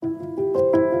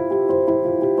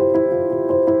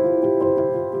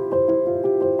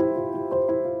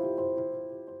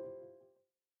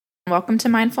Welcome to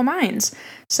Mindful Minds.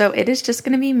 So it is just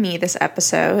going to be me this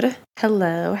episode.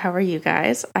 Hello, how are you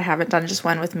guys? I haven't done just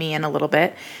one with me in a little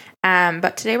bit.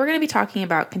 But today we're going to be talking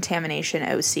about contamination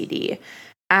OCD,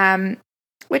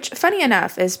 which, funny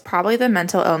enough, is probably the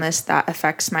mental illness that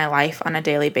affects my life on a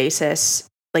daily basis,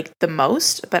 like the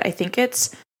most, but I think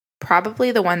it's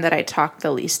probably the one that I talk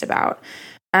the least about.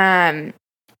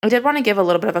 I did want to give a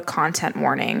little bit of a content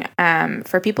warning.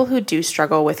 For people who do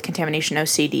struggle with contamination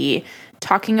OCD,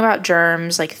 talking about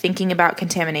germs, like thinking about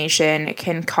contamination,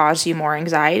 can cause you more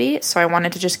anxiety. So I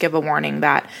wanted to just give a warning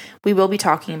that we will be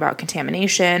talking about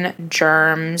contamination,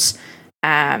 germs,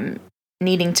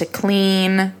 needing to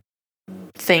clean,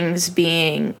 things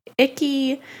being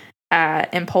icky,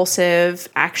 impulsive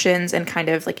actions, and kind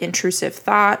of like intrusive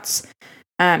thoughts,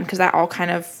 because that all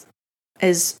kind of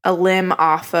is a limb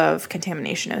off of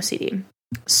contamination OCD.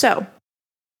 So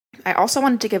I also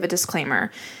wanted to give a disclaimer.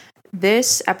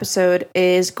 This episode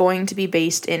is going to be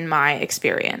based in my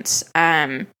experience.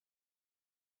 I'm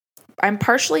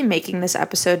partially making this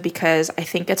episode because I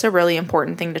think it's a really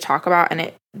important thing to talk about, and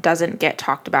it doesn't get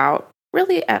talked about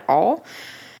really at all.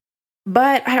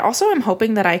 But I also am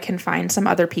hoping that I can find some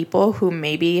other people who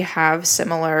maybe have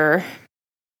similar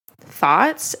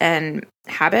thoughts and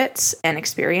habits and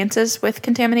experiences with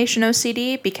contamination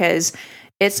OCD, because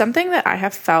it's something that I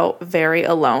have felt very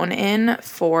alone in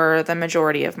for the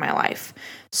majority of my life.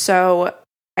 So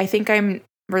I think I'm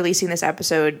releasing this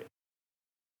episode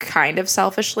kind of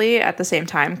selfishly at the same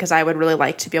time, because I would really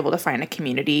like to be able to find a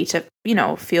community to,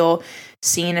 feel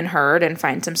seen and heard and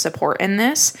find some support in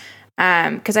this.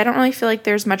 Because I don't really feel like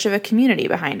there's much of a community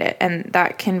behind it. And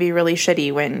that can be really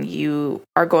shitty when you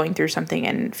are going through something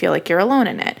and feel like you're alone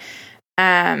in it.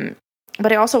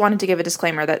 But I also wanted to give a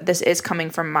disclaimer that this is coming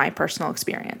from my personal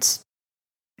experience.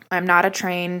 I'm not a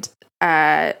trained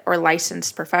or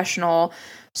licensed professional.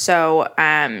 So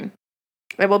I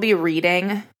will be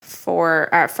reading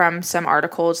from some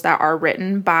articles that are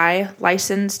written by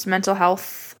licensed mental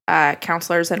health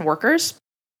counselors and workers.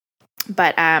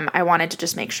 But I wanted to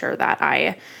just make sure that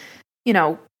I,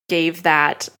 gave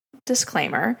that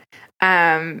disclaimer,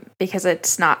 because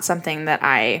it's not something that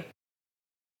I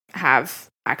have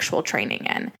actual training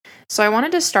in. So I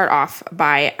wanted to start off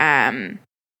by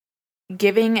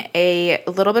giving a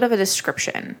little bit of a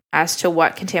description as to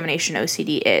what contamination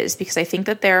OCD is, because I think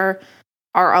that there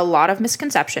are a lot of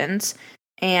misconceptions,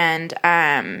 and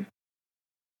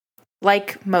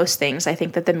like most things, I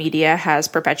think that the media has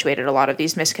perpetuated a lot of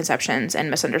these misconceptions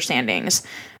and misunderstandings.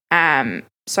 So I'm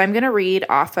going to read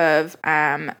off of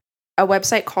a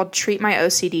website called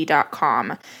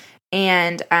treatmyocd.com.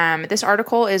 And this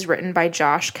article is written by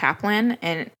Josh Kaplan,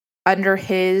 and under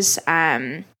his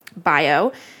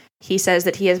bio, he says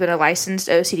that he has been a licensed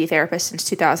OCD therapist since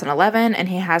 2011, and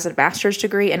he has a master's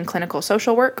degree in clinical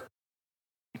social work.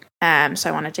 So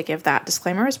I wanted to give that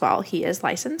disclaimer as well. He is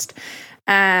licensed.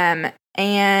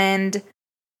 And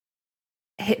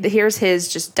here's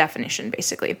his just definition,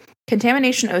 basically.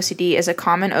 Contamination OCD is a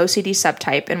common OCD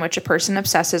subtype in which a person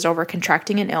obsesses over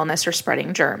contracting an illness or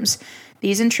spreading germs.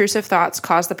 These intrusive thoughts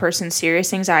cause the person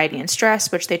serious anxiety and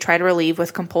stress, which they try to relieve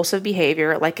with compulsive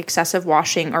behavior like excessive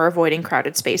washing or avoiding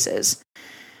crowded spaces.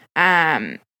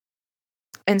 And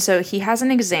so he has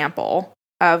an example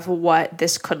of what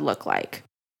this could look like.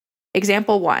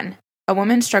 Example 1. A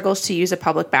woman struggles to use a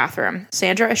public bathroom.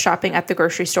 Sandra is shopping at the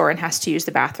grocery store and has to use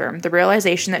the bathroom. The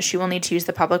realization that she will need to use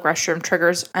the public restroom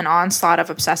triggers an onslaught of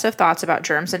obsessive thoughts about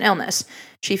germs and illness.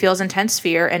 She feels intense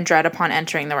fear and dread upon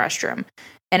entering the restroom.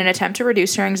 In an attempt to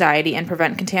reduce her anxiety and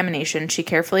prevent contamination, she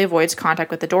carefully avoids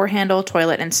contact with the door handle,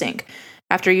 toilet, and sink.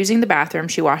 After using the bathroom,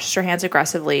 she washes her hands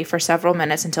aggressively for several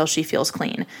minutes until she feels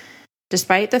clean.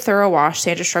 Despite the thorough wash,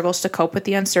 Sandra struggles to cope with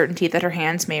the uncertainty that her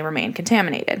hands may remain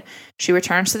contaminated. She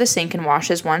returns to the sink and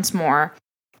washes once more,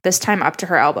 this time up to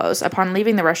her elbows. Upon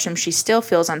leaving the restroom, she still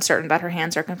feels uncertain that her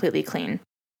hands are completely clean.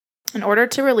 In order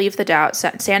to relieve the doubt,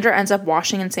 Sandra ends up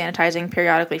washing and sanitizing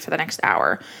periodically for the next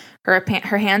hour. Her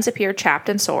hands appear chapped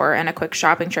and sore, and a quick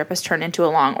shopping trip has turned into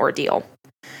a long ordeal.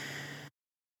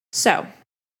 So,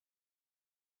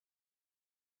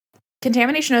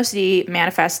 contamination OCD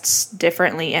manifests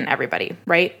differently in everybody,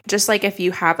 right? Just like if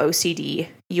you have OCD,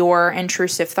 your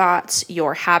intrusive thoughts,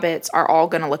 your habits are all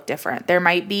going to look different. There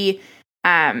might be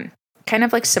kind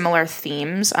of like similar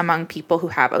themes among people who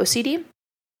have OCD,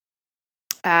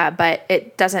 but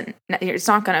it's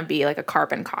not going to be like a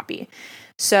carbon copy.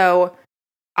 So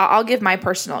I'll give my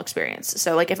personal experience.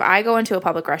 So like if I go into a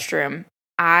public restroom,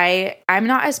 I'm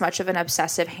not as much of an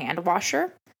obsessive hand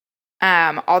washer.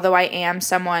 Although I am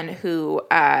someone who,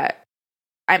 I'm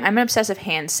an obsessive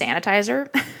hand sanitizer.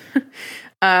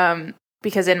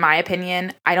 because in my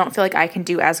opinion, I don't feel like I can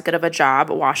do as good of a job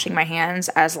washing my hands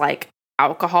as like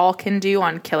alcohol can do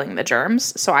on killing the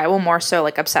germs. So I will more so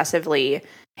like obsessively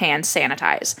hand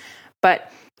sanitize.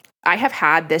 But I have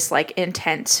had this like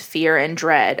intense fear and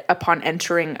dread upon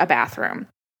entering a bathroom.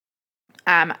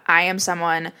 I am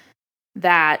someone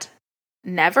that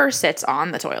never sits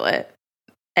on the toilet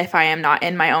if I am not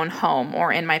in my own home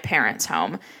or in my parents'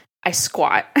 home. I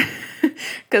squat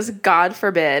because God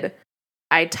forbid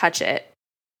I touch it.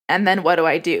 And then what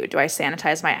do? Do I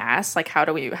sanitize my ass? Like how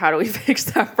do we fix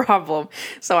that problem?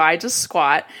 So I just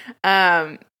squat.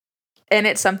 And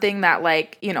it's something that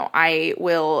like, you know, I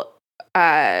will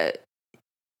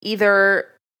either,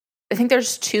 I think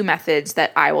there's two methods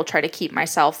that I will try to keep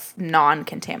myself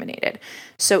non-contaminated.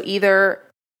 So either,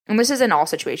 and this is in all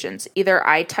situations, either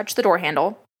I touch the door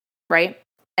handle, right?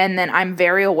 And then I'm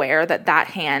very aware that that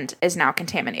hand is now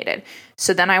contaminated.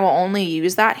 So then I will only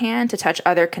use that hand to touch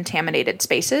other contaminated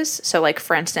spaces. So like,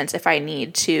 for instance, if I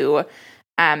need to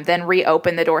then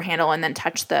reopen the door handle and then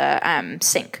touch the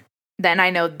sink, then I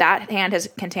know that hand is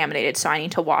contaminated, so I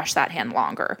need to wash that hand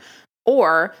longer.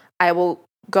 Or I will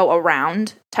go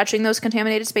around touching those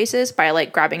contaminated spaces by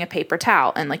like grabbing a paper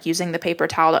towel and like using the paper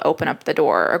towel to open up the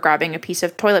door, or grabbing a piece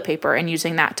of toilet paper and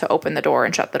using that to open the door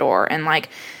and shut the door, and like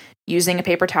using a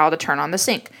paper towel to turn on the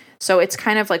sink. So it's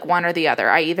kind of like one or the other.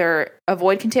 I either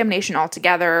avoid contamination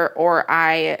altogether, or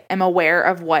I am aware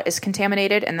of what is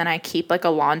contaminated, and then I keep like a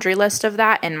laundry list of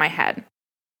that in my head.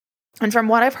 And from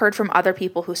what I've heard from other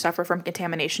people who suffer from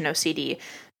contamination OCD,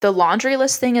 the laundry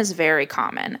list thing is very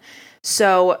common.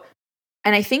 So,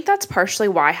 and I think that's partially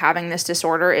why having this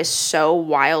disorder is so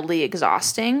wildly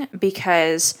exhausting,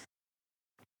 because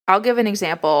I'll give an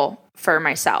example for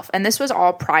myself. And this was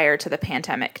all prior to the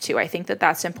pandemic too. I think that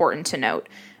that's important to note.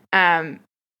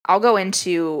 I'll go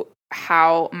into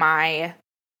how my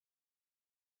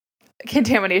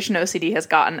contamination OCD has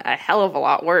gotten a hell of a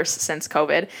lot worse since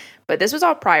COVID, but this was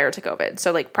all prior to COVID.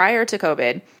 So like prior to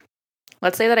COVID,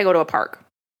 let's say that I go to a park.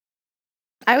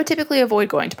 I would typically avoid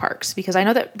going to parks because I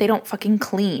know that they don't fucking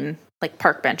clean like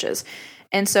park benches.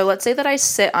 And so let's say that I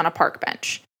sit on a park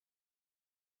bench.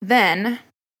 Then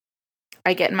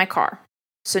I get in my car.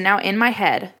 So now in my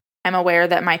head, I'm aware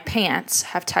that my pants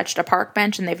have touched a park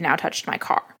bench and they've now touched my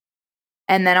car.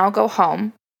 And then I'll go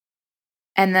home,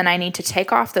 and then I need to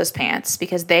take off those pants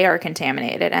because they are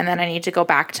contaminated. And then I need to go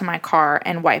back to my car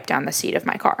and wipe down the seat of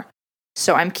my car.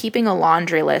 So I'm keeping a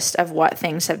laundry list of what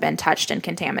things have been touched and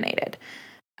contaminated,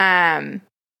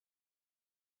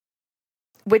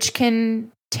 which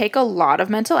can take a lot of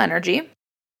mental energy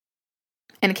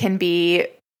and can be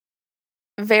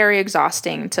very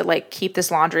exhausting to like keep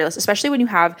this laundry list, especially when you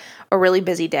have a really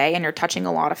busy day and you're touching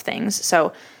a lot of things.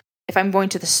 So if I'm going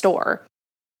to the store,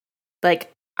 like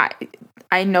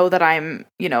I know that I'm,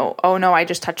 you know, oh no, I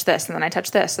just touched this, and then I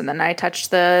touched this, and then I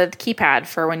touched the keypad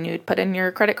for when you put in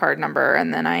your credit card number,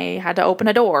 and then I had to open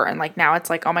a door, and like now it's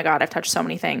like, oh my God, I've touched so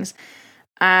many things.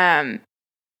 And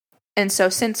so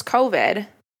since COVID,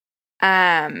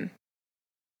 I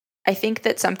think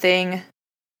that something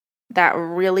that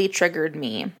really triggered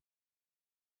me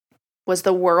was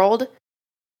the world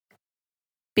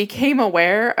became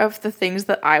aware of the things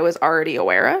that I was already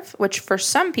aware of, which for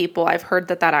some people, I've heard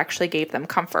that actually gave them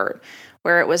comfort,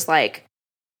 where it was like,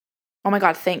 oh my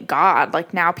God, thank God.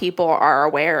 Like now people are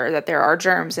aware that there are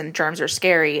germs and germs are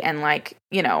scary. And like,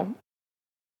 you know,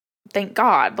 thank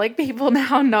God, like people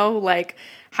now know like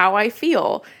how I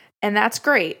feel. And that's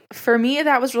great. For me,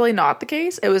 that was really not the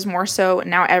case. It was more so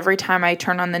now every time I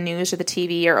turn on the news or the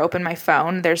TV or open my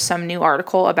phone, there's some new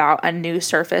article about a new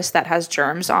surface that has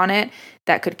germs on it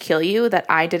that could kill you that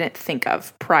I didn't think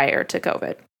of prior to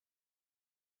COVID.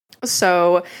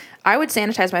 So I would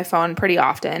sanitize my phone pretty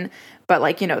often, but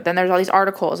like, you know, then there's all these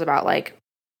articles about like,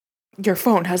 your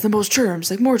phone has the most germs,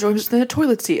 like more germs than a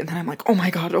toilet seat. And then I'm like, oh my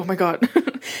God.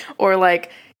 Or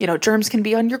like, you know, germs can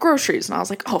be on your groceries. And I was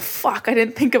like, oh fuck, I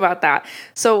didn't think about that.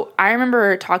 So I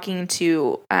remember talking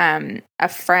to a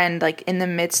friend like in the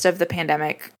midst of the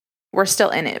pandemic. We're still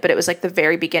in it, but it was like the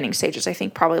very beginning stages, I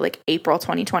think probably like April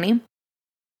 2020.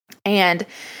 And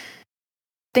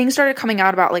things started coming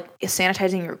out about like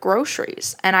sanitizing your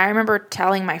groceries. And I remember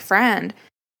telling my friend,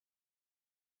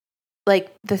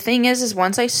 like, the thing is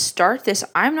once I start this,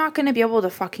 I'm not going to be able to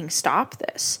fucking stop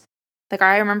this. Like,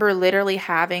 I remember literally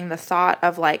having the thought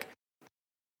of like,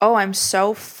 oh, I'm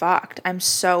so fucked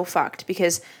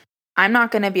because I'm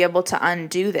not going to be able to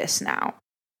undo this now.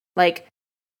 Like,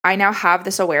 I now have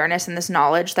this awareness and this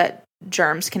knowledge that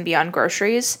germs can be on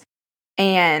groceries.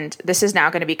 And this is now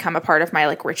going to become a part of my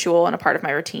like ritual and a part of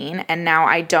my routine. And now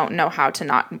I don't know how to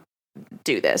not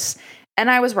do this. And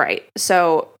I was right.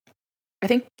 So I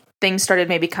think things started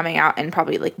maybe coming out in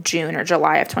probably like June or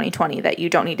July of 2020 that you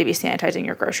don't need to be sanitizing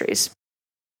your groceries.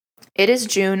 It is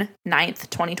June 9th,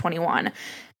 2021.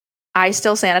 I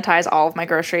still sanitize all of my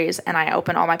groceries and I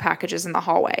open all my packages in the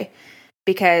hallway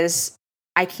because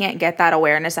I can't get that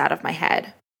awareness out of my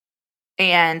head.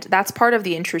 And that's part of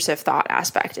the intrusive thought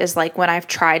aspect, is like when I've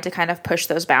tried to kind of push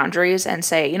those boundaries and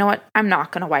say, you know what, I'm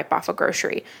not going to wipe off a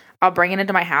grocery. I'll bring it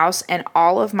into my house and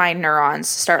all of my neurons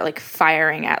start like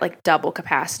firing at like double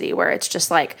capacity, where it's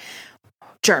just like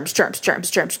germs.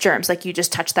 Like you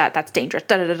just touch that, that's dangerous.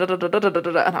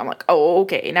 And I'm like, oh,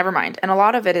 okay, never mind. And a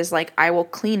lot of it is like, I will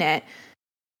clean it.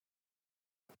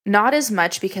 Not as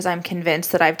much because I'm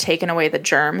convinced that I've taken away the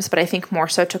germs, but I think more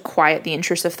so to quiet the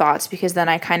intrusive thoughts, because then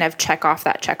I kind of check off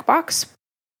that checkbox.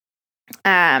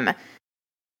 And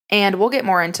we'll get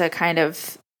more into kind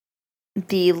of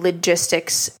the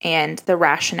logistics and the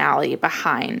rationality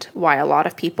behind why a lot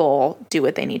of people do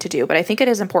what they need to do. But I think it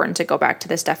is important to go back to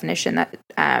this definition that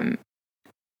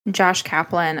Josh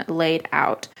Kaplan laid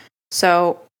out.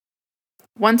 So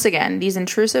once again, these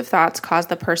intrusive thoughts cause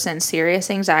the person serious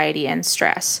anxiety and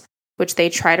stress, which they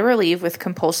try to relieve with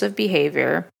compulsive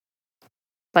behavior,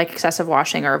 like excessive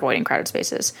washing or avoiding crowded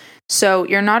spaces. So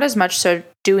you're not as much so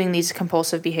doing these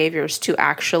compulsive behaviors to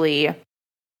actually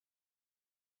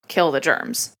kill the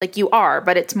germs. Like you are,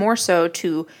 but it's more so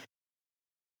to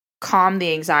calm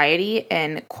the anxiety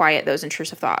and quiet those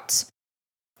intrusive thoughts.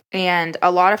 And a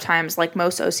lot of times, like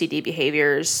most OCD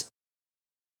behaviors,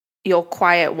 you'll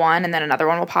quiet one and then another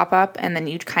one will pop up, and then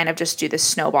you kind of just do this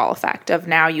snowball effect of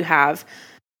now you have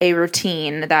a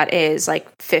routine that is like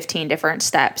 15 different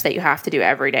steps that you have to do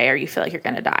every day or you feel like you're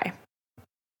going to die.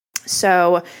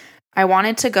 So I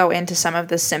wanted to go into some of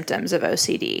the symptoms of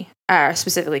OCD,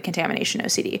 specifically contamination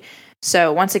OCD.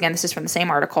 So once again, this is from the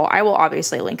same article. I will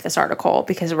obviously link this article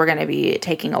because we're going to be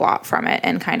taking a lot from it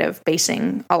and kind of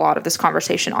basing a lot of this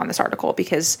conversation on this article,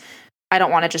 because I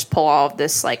don't want to just pull all of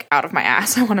this like out of my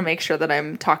ass. I want to make sure that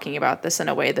I'm talking about this in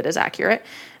a way that is accurate.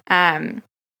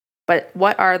 But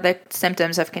what are the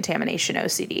symptoms of contamination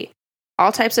OCD?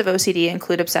 All types of OCD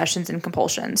include obsessions and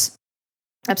compulsions.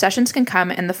 Obsessions can come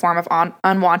in the form of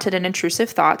unwanted and intrusive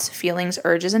thoughts, feelings,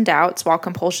 urges, and doubts, while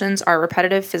compulsions are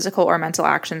repetitive physical or mental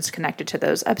actions connected to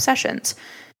those obsessions.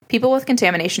 People with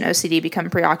contamination OCD become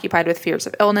preoccupied with fears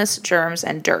of illness, germs,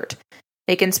 and dirt.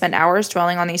 They can spend hours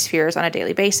dwelling on these fears on a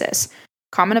daily basis.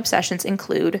 Common obsessions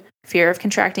include fear of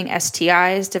contracting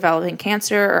STIs, developing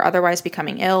cancer, or otherwise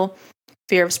becoming ill,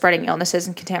 fear of spreading illnesses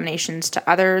and contaminations to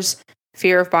others,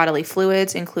 fear of bodily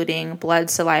fluids, including blood,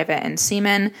 saliva, and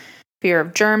semen, fear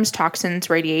of germs, toxins,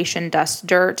 radiation, dust,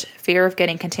 dirt, fear of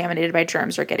getting contaminated by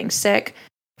germs or getting sick,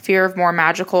 fear of more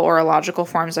magical or illogical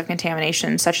forms of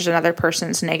contamination, such as another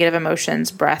person's negative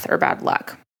emotions, breath, or bad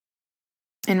luck.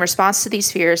 In response to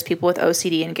these fears, people with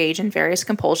OCD engage in various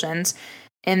compulsions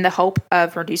in the hope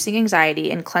of reducing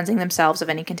anxiety and cleansing themselves of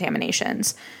any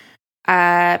contaminations.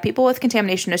 People with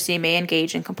contamination OCD may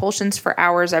engage in compulsions for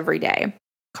hours every day.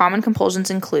 Common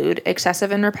compulsions include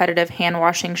excessive and repetitive hand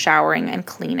washing, showering, and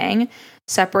cleaning,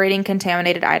 separating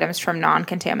contaminated items from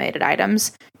non-contaminated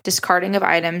items, discarding of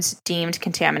items deemed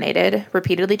contaminated,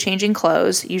 repeatedly changing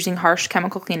clothes, using harsh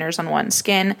chemical cleaners on one's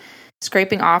skin,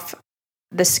 scraping off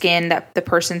the skin that the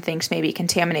person thinks may be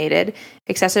contaminated,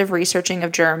 excessive researching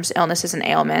of germs, illnesses, and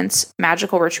ailments,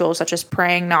 magical rituals such as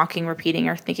praying, knocking, repeating,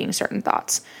 or thinking certain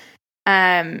thoughts.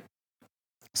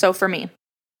 So for me,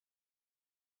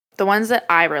 the ones that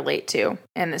I relate to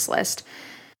in this list,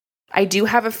 I do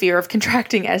have a fear of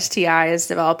contracting STIs,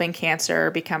 developing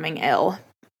cancer, becoming ill.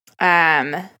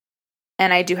 And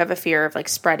I do have a fear of like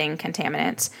spreading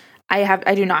contaminants.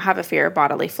 I do not have a fear of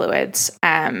bodily fluids.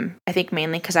 I think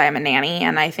mainly because I am a nanny,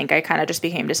 and I think I kind of just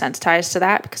became desensitized to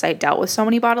that because I dealt with so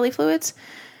many bodily fluids.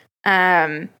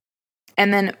 And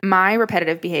then my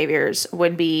repetitive behaviors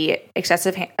would be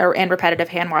excessive and repetitive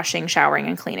hand washing, showering,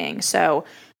 and cleaning. So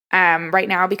right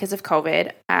now, because of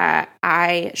COVID,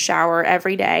 I shower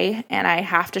every day, and I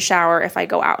have to shower if I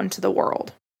go out into the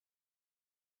world.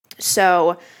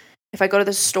 So if I go to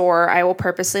the store, I will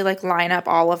purposely like line up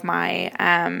all of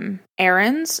my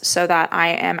errands so that I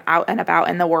am out and about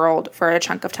in the world for a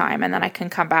chunk of time, and then I can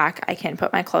come back. I can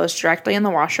put my clothes directly in the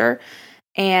washer,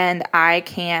 and I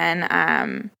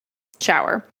can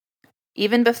shower.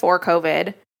 Even before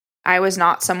COVID, I was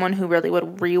not someone who really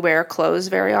would rewear clothes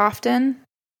very often.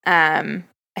 I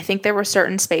think there were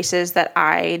certain spaces that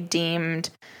I deemed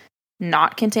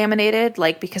not contaminated,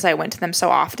 like because I went to them so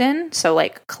often. So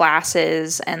like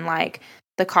classes and like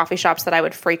the coffee shops that I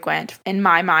would frequent in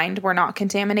my mind were not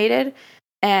contaminated.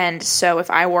 And so if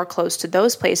I wore clothes to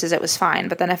those places, it was fine.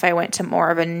 But then if I went to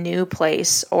more of a new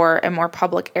place or a more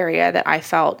public area that I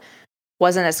felt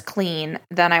wasn't as clean,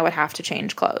 then I would have to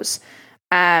change clothes.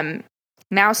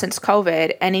 Now, since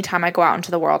COVID, anytime I go out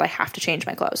into the world, I have to change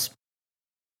my clothes.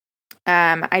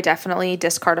 I definitely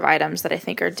discard of items that I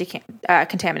think are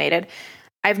contaminated.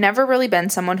 I've never really been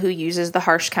someone who uses the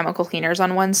harsh chemical cleaners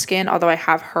on one's skin, although I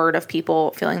have heard of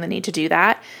people feeling the need to do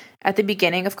that. At the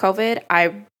beginning of COVID,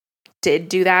 I did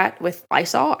do that with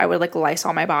Lysol. I would like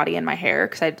Lysol my body and my hair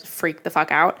because I'd freak the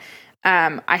fuck out.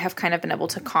 I have kind of been able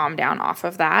to calm down off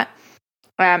of that.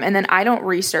 And then I don't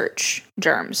research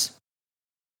germs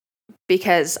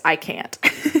because I can't.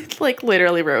 It like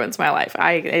literally ruins my life.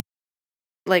 It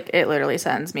literally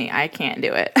sends me. I can't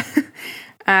do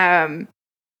it.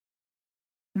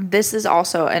 This is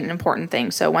also an important thing.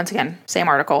 So once again, same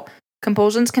article.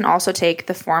 Compulsions can also take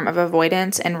the form of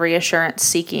avoidance and reassurance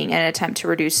seeking in an attempt to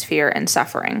reduce fear and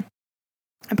suffering.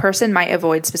 A person might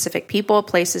avoid specific people,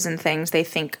 places, and things they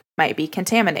think might be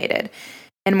contaminated.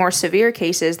 In more severe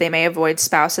cases, they may avoid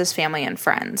spouses, family, and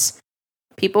friends.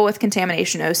 People with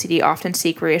contamination OCD often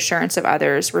seek reassurance of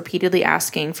others, repeatedly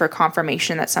asking for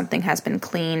confirmation that something has been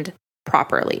cleaned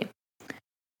properly.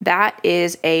 That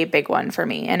is a big one for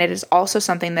me. And it is also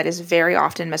something that is very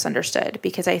often misunderstood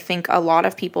because I think a lot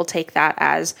of people take that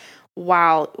as,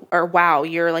 wow,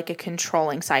 you're like a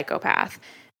controlling psychopath.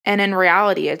 And in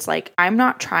reality, it's like, I'm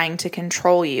not trying to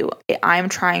control you. I'm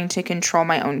trying to control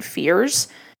my own fears.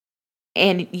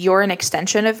 And you're an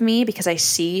extension of me because I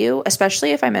see you,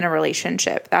 especially if I'm in a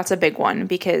relationship. That's a big one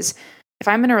because if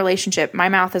I'm in a relationship, my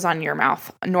mouth is on your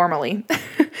mouth normally.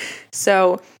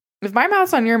 So if my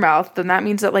mouth's on your mouth, then that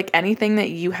means that like anything that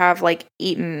you have like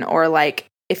eaten or like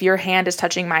if your hand is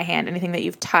touching my hand, anything that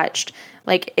you've touched,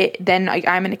 like it, then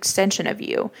I'm an extension of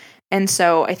you. And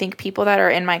so I think people that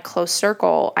are in my close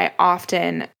circle, I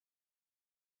often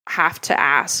have to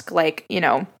ask like,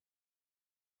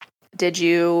 did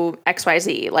you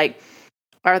XYZ? Like,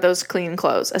 are those clean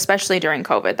clothes? Especially during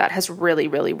COVID, that has really,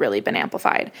 really, really been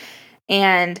amplified.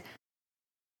 And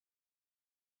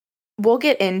we'll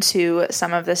get into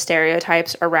some of the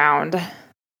stereotypes around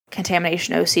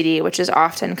contamination OCD, which is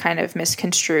often kind of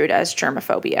misconstrued as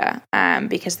germophobia,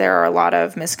 because there are a lot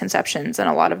of misconceptions and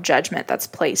a lot of judgment that's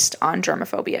placed on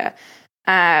germophobia.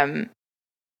 And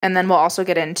then we'll also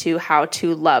get into how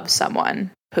to love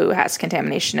someone who has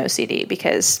contamination OCD,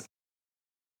 because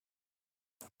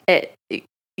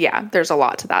there's a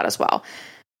lot to that as well.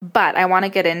 But I want to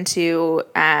get into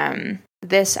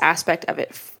this aspect of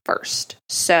it first.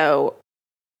 So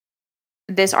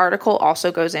this article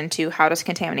also goes into how does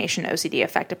contamination OCD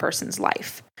affect a person's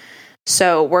life.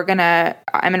 So I'm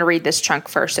going to read this chunk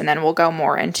first, and then we'll go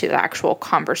more into the actual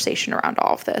conversation around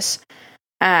all of this.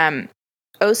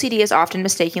 OCD is often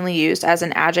mistakenly used as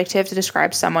an adjective to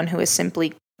describe someone who is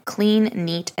simply clean,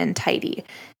 neat, and tidy.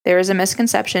 There is a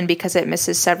misconception because it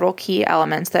misses several key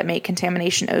elements that make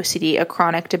contamination OCD a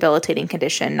chronic, debilitating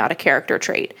condition, not a character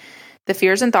trait. The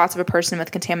fears and thoughts of a person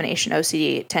with contamination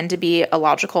OCD tend to be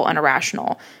illogical and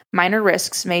irrational. Minor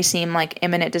risks may seem like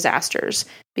imminent disasters.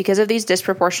 Because of these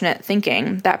disproportionate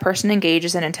thinking, that person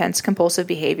engages in intense compulsive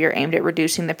behavior aimed at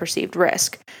reducing the perceived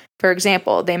risk. For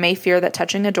example, they may fear that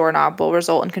touching a doorknob will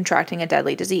result in contracting a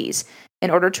deadly disease.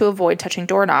 In order to avoid touching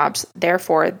doorknobs,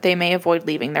 therefore, they may avoid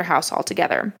leaving their house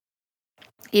altogether.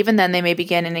 Even then, they may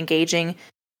begin engaging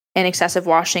in excessive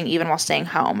washing even while staying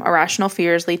home. Irrational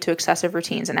fears lead to excessive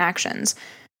routines and actions.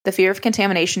 The fear of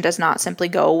contamination does not simply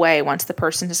go away once the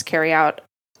person has carried out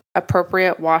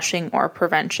appropriate washing or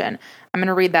prevention. I'm going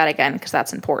to read that again because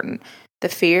that's important. The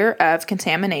fear of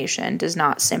contamination does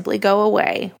not simply go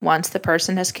away once the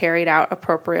person has carried out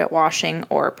appropriate washing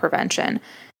or prevention.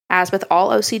 As with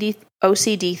all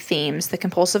OCD themes, the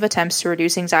compulsive attempts to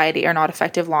reduce anxiety are not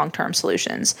effective long-term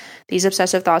solutions. These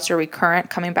obsessive thoughts are recurrent,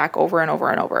 coming back over and over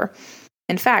and over.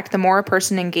 In fact, the more a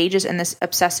person engages in this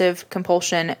obsessive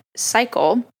compulsion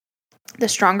cycle, the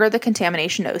stronger the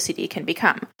contamination OCD can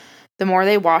become. The more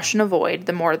they wash and avoid,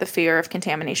 the more the fear of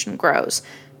contamination grows.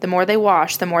 The more they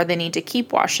wash, the more they need to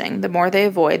keep washing. The more they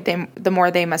avoid, the more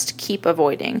they must keep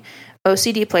avoiding.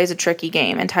 OCD plays a tricky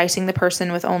game, enticing the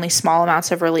person with only small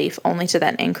amounts of relief, only to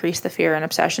then increase the fear and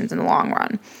obsessions in the long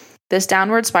run. This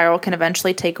downward spiral can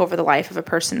eventually take over the life of a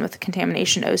person with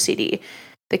contamination OCD.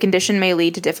 The condition may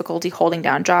lead to difficulty holding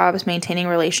down jobs, maintaining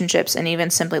relationships, and even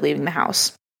simply leaving the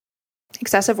house.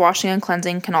 Excessive washing and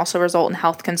cleansing can also result in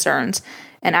health concerns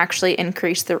and actually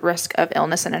increase the risk of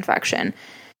illness and infection.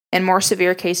 In more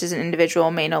severe cases, an individual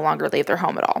may no longer leave their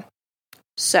home at all.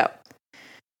 So,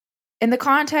 in the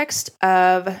context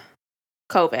of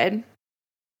COVID,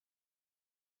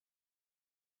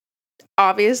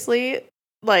 obviously,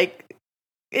 like,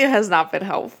 it has not been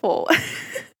helpful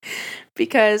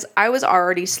because I was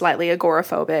already slightly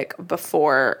agoraphobic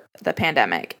before the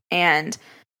pandemic. And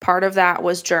part of that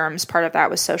was germs, part of that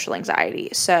was social anxiety.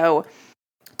 So,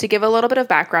 to give a little bit of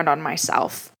background on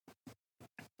myself,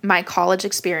 my college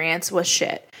experience was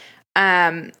shit.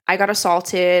 I got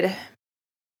assaulted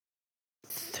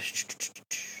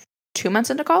 2 months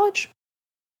into college.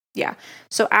 Yeah.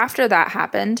 So after that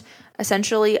happened,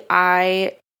 essentially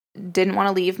I didn't want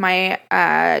to leave my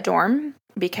dorm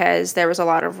because there was a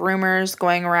lot of rumors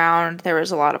going around. There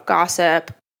was a lot of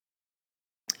gossip.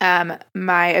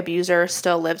 My abuser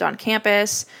still lived on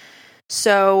campus.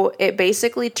 So it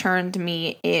basically turned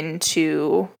me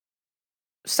into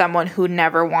someone who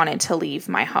never wanted to leave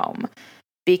my home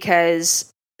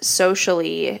because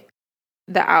socially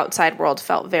the outside world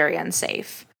felt very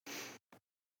unsafe.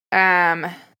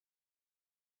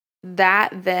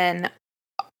 That then,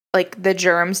 like, the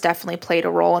germs definitely played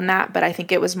a role in that, but I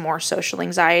think it was more social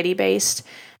anxiety based.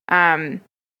 That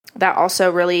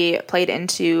also really played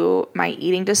into my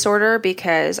eating disorder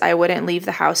because I wouldn't leave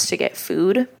the house to get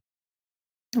food.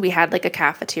 We had like a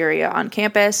cafeteria on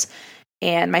campus,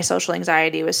 and my social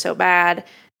anxiety was so bad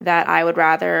that I would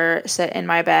rather sit in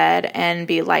my bed and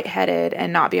be lightheaded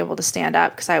and not be able to stand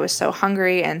up because I was so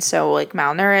hungry and so like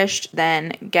malnourished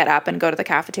than get up and go to the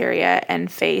cafeteria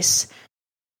and face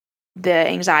the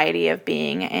anxiety of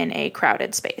being in a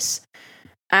crowded space.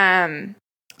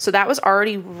 So that was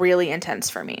already really intense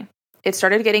for me. It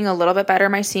started getting a little bit better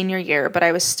my senior year, but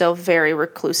I was still very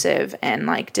reclusive and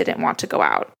like didn't want to go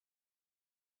out.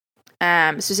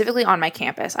 Specifically on my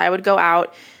campus. I would go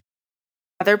out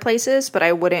other places, but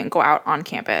I wouldn't go out on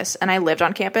campus. And I lived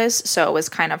on campus, so it was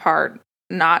kind of hard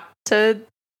not to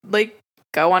like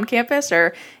go on campus,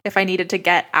 or if I needed to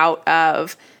get out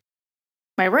of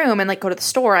my room and like go to the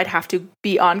store, I'd have to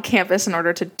be on campus in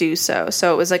order to do so.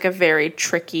 So it was like a very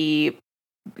tricky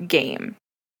game.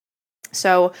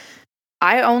 So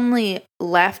I only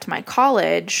left my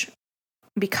college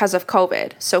because of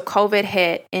COVID. So COVID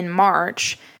hit in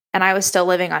March and I was still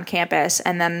living on campus.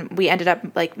 And then we ended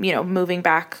up like, moving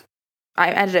back.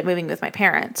 I ended up moving with my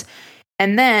parents.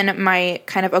 And then my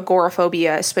kind of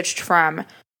agoraphobia switched from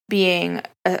being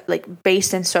like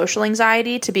based in social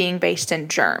anxiety to being based in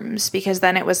germs, because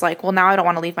then it was like, well, now I don't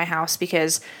want to leave my house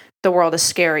because the world is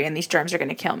scary and these germs are going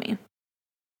to kill me.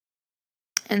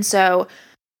 And so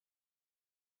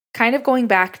kind of going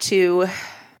back to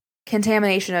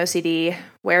contamination OCD,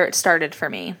 where it started for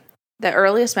me, the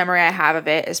earliest memory I have of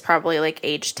it is probably like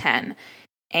age 10.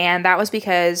 And that was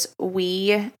because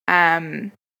we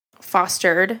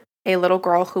fostered a little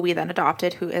girl who we then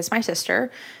adopted, who is my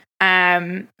sister,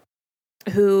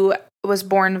 who was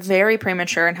born very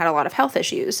premature and had a lot of health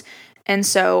issues. And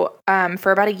so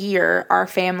for about a year, our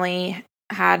family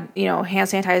had, hand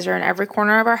sanitizer in every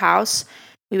corner of our house.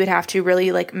 We would have to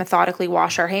really like methodically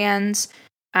wash our hands.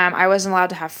 I wasn't allowed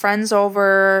to have friends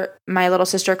over. My little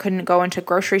sister couldn't go into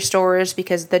grocery stores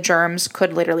because the germs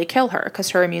could literally kill her because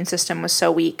her immune system was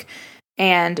so weak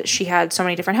and she had so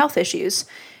many different health issues.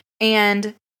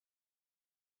 And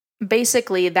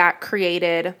basically that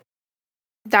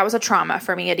was a trauma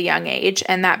for me at a young age.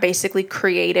 And that basically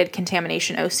created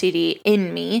contamination OCD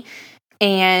in me.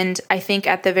 And I think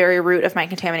at the very root of my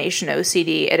contamination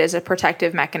OCD, it is a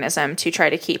protective mechanism to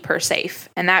try to keep her safe.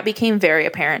 And that became very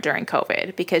apparent during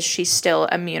COVID because she's still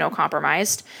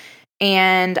immunocompromised.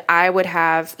 And I would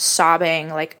have sobbing,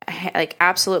 like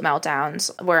absolute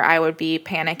meltdowns where I would be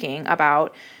panicking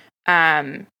about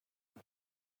trying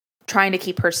to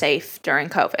keep her safe during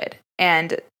COVID.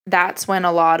 And that's when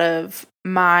a lot of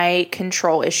my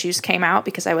control issues came out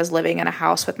because I was living in a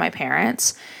house with my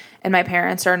parents. And my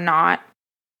parents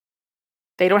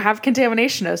they don't have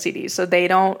contamination OCD, so they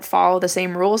don't follow the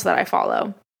same rules that I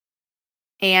follow.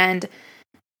 And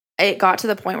it got to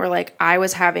the point where like I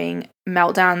was having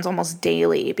meltdowns almost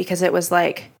daily because it was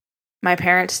like my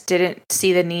parents didn't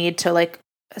see the need to like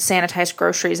sanitize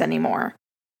groceries anymore.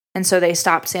 And so they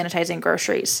stopped sanitizing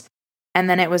groceries. And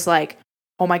then it was like,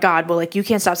 oh my God, well, like you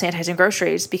can't stop sanitizing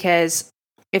groceries because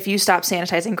if you stop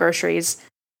sanitizing groceries,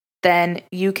 then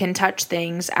you can touch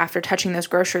things after touching those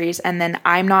groceries. And then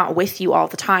I'm not with you all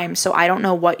the time. So I don't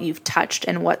know what you've touched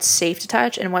and what's safe to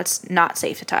touch and what's not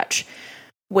safe to touch,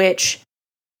 which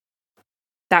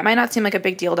that might not seem like a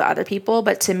big deal to other people.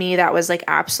 But to me, that was like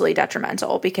absolutely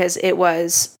detrimental because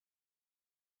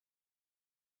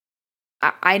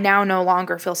I now no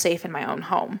longer feel safe in my own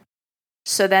home.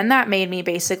 So then that made me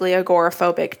basically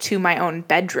agoraphobic to my own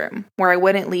bedroom, where I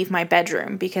wouldn't leave my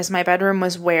bedroom because my bedroom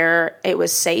was where it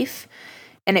was safe.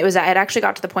 And it actually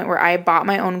got to the point where I bought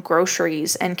my own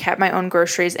groceries and kept my own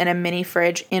groceries in a mini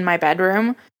fridge in my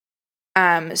bedroom,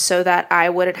 so that I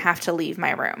wouldn't have to leave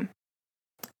my room.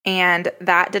 And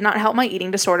that did not help my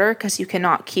eating disorder, because you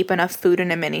cannot keep enough food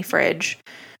in a mini fridge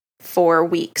for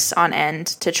weeks on end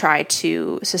to try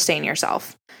to sustain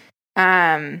yourself.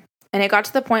 And it got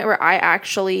to the point where I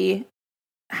actually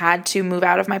had to move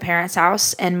out of my parents'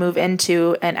 house and move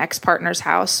into an ex-partner's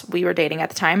house. We were dating at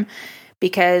the time,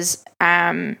 because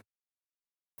there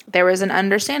was an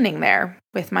understanding there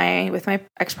with my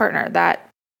ex-partner that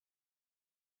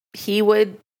he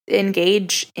would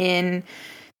engage in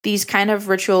these kind of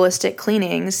ritualistic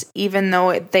cleanings, even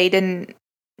though they didn't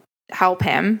help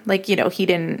him. Like, he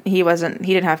didn't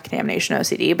have contamination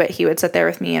OCD, but he would sit there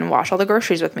with me and wash all the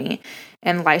groceries with me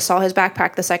and Lysol his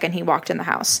backpack the second he walked in the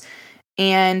house.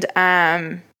 And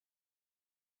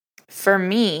for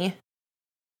me,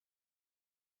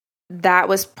 that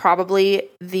was probably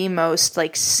the most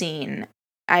like seen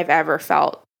I've ever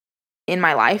felt in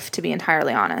my life, to be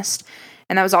entirely honest.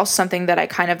 And that was also something that I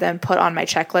kind of then put on my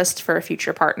checklist for a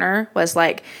future partner, was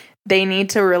like, they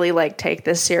need to really like take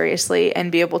this seriously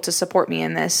and be able to support me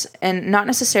in this, and not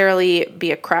necessarily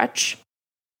be a crutch.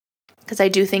 Because I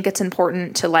do think it's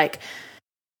important to like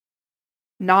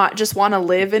not just want to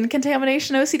live in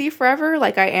contamination OCD forever.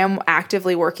 Like, I am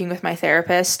actively working with my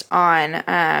therapist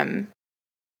on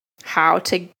how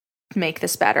to make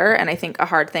this better. And I think a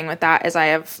hard thing with that is I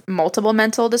have multiple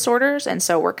mental disorders. And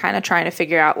so we're kind of trying to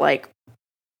figure out like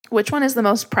which one is the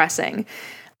most pressing,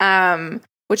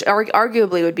 which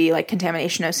arguably would be like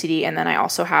contamination OCD. And then I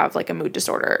also have like a mood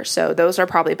disorder. So those are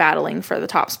probably battling for the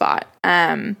top spot.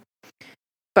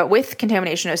 But with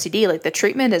contamination OCD, like the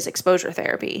treatment is exposure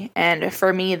therapy. And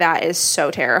for me, that is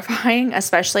so terrifying,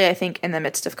 especially I think in the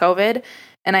midst of COVID.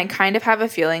 And I kind of have a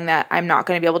feeling that I'm not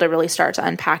going to be able to really start to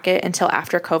unpack it until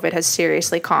after COVID has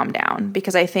seriously calmed down,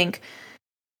 because I think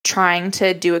trying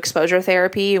to do exposure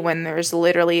therapy when there's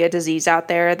literally a disease out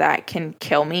there that can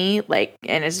kill me, like,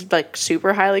 and is like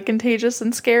super highly contagious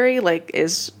and scary, like,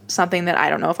 is something that I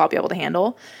don't know if I'll be able to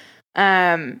handle.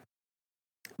 But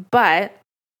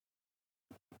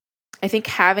I think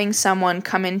having someone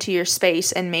come into your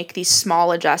space and make these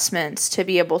small adjustments to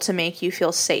be able to make you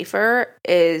feel safer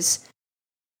is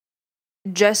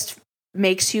just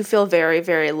makes you feel very,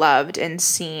 very loved and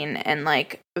seen and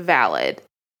like valid.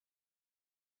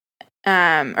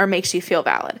 Or makes you feel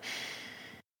valid.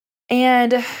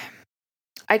 And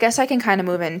I guess I can kind of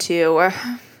move into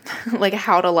like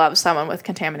how to love someone with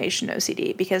contamination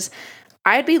OCD, because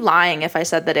I'd be lying if I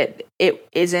said that it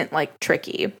isn't like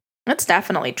tricky. It's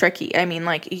definitely tricky. I mean,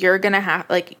 like, you're going to have,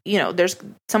 like,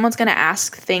 someone's going to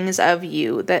ask things of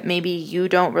you that maybe you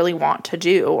don't really want to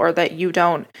do, or that you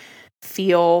don't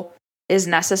feel is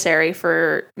necessary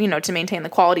for, to maintain the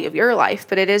quality of your life,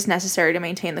 but it is necessary to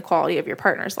maintain the quality of your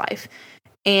partner's life.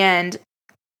 And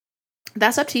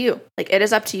that's up to you. Like, it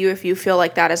is up to you if you feel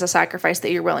like that is a sacrifice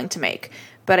that you're willing to make.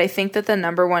 But I think that the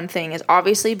number one thing is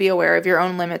obviously be aware of your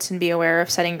own limits and be aware of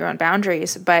setting your own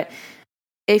boundaries. But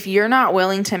if you're not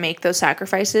willing to make those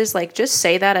sacrifices, like, just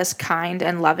say that as kind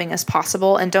and loving as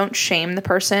possible, and don't shame the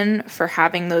person for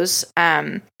having those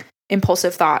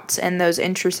impulsive thoughts and those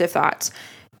intrusive thoughts.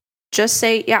 Just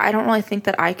say, yeah, I don't really think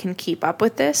that I can keep up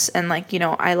with this. And like,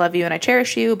 I love you and I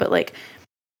cherish you, but like,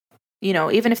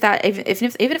 even if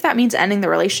that means ending the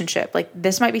relationship, like,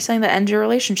 this might be something that ends your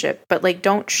relationship, but like,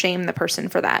 don't shame the person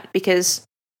for that, because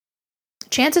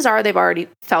chances are they've already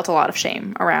felt a lot of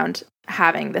shame around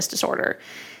having this disorder.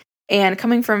 And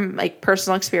coming from like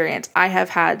personal experience, I have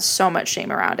had so much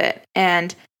shame around it.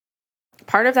 And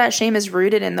part of that shame is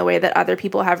rooted in the way that other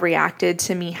people have reacted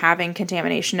to me having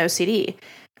contamination OCD.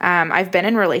 I've been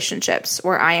in relationships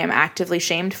where I am actively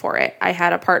shamed for it. I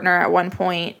had a partner at one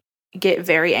point get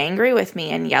very angry with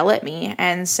me and yell at me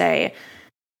and say,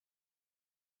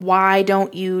 why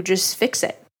don't you just fix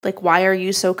it? Like, why are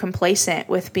you so complacent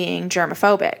with being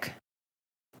germophobic?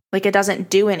 Like, it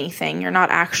doesn't do anything. You're not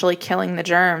actually killing the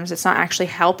germs. It's not actually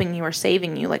helping you or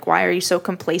saving you. Like, why are you so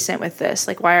complacent with this?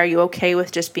 Like, why are you okay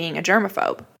with just being a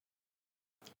germaphobe?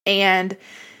 And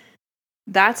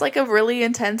that's like a really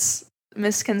intense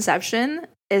misconception,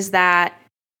 is that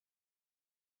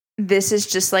this is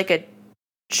just like a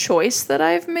choice that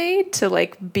I've made to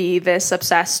like be this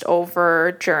obsessed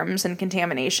over germs and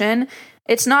contamination.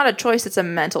 It's not a choice, it's a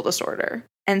mental disorder.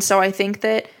 And so I think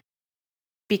that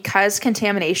because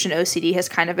contamination OCD has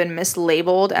kind of been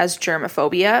mislabeled as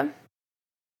germophobia,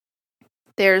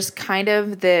 there's kind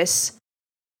of this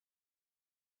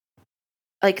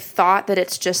like thought that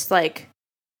it's just like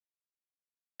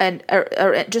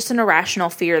just an irrational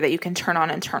fear that you can turn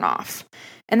on and turn off.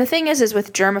 And the thing is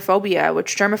with germophobia,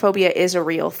 which germophobia is a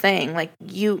real thing, like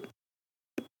you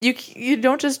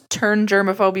don't just turn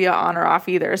germophobia on or off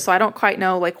either. So I don't quite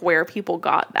know like where people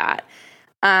got that.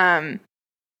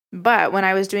 But when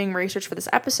I was doing research for this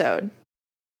episode,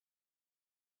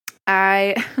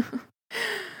 I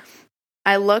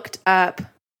I looked up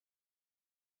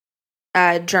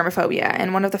germophobia,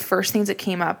 and one of the first things that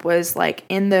came up was like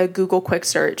in the Google quick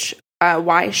search,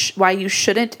 why you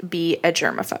shouldn't be a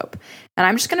germaphobe. And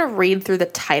I'm just going to read through the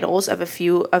titles of a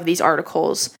few of these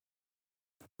articles,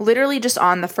 literally just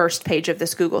on the first page of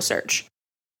this Google search.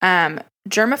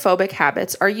 Germophobic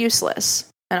habits are useless.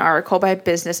 An article by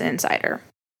Business Insider.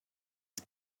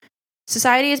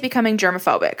 Society is becoming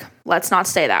germophobic. Let's not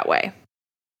stay that way.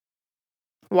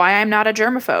 Why I'm not a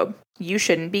germaphobe. You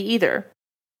shouldn't be either.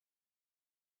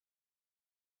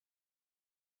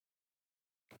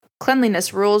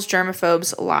 Cleanliness rules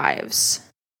germaphobes' lives.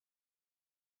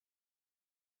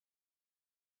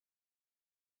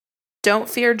 Don't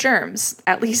fear germs,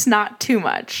 at least not too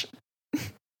much.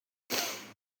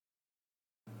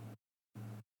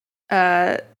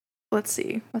 Let's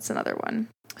see. What's another one?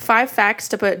 5 facts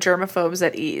to put germaphobes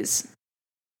at ease.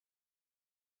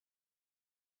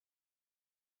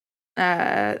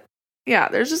 Yeah,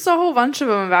 there's just a whole bunch of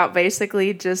them about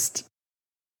basically just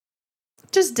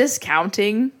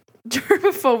discounting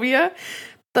germophobia.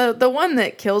 The one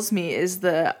that kills me is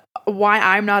the why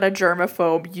I'm not a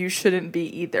germaphobe, you shouldn't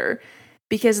be either.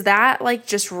 Because that like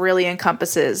just really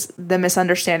encompasses the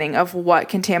misunderstanding of what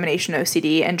contamination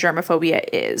OCD and germophobia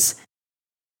is.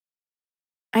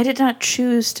 I did not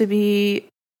choose to be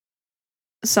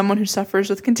someone who suffers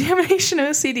with contamination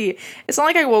OCD. It's not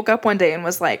like I woke up one day and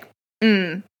was like,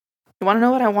 you want to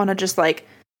know what I want to just like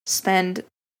spend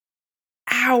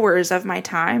hours of my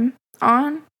time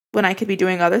on when I could be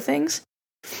doing other things?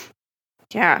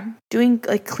 Yeah, doing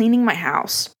like cleaning my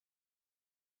house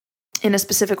in a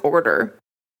specific order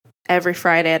every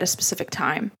Friday at a specific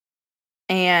time,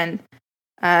 and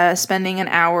spending an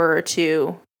hour or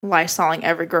two Lysoling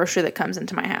every grocery that comes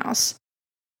into my house,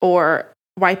 or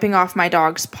wiping off my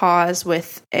dog's paws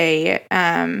with a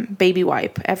baby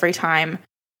wipe every time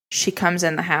she comes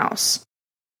in the house,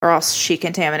 or else she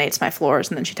contaminates my floors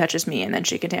and then she touches me and then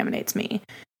she contaminates me.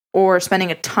 Or spending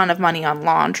a ton of money on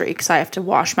laundry because I have to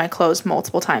wash my clothes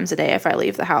multiple times a day if I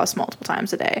leave the house multiple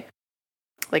times a day.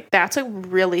 Like that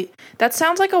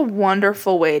sounds like a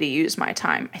wonderful way to use my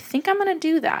time. I think I'm going to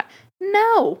do that.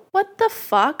 No, what the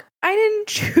fuck? I didn't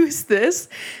choose this.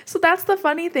 So that's the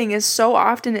funny thing, is so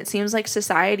often it seems like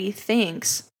society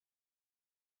thinks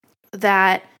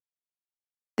that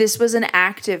this was an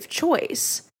active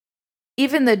choice.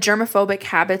 Even the germophobic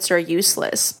habits are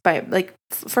useless. By like,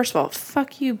 first of all,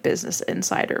 fuck you, Business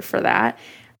Insider, for that.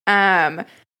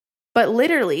 But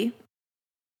literally,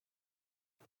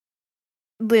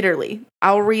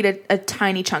 I'll read a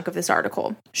tiny chunk of this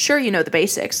article. Sure, you know the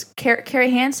basics. Carry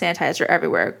hand sanitizer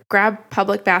everywhere. Grab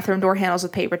public bathroom door handles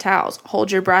with paper towels.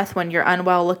 Hold your breath when your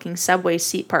unwell-looking subway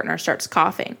seat partner starts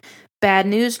coughing. Bad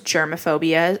news,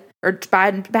 germophobe.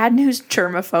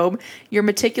 Your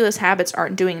meticulous habits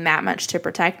aren't doing that much to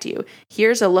protect you.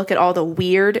 Here's a look at all the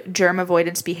weird germ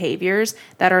avoidance behaviors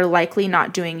that are likely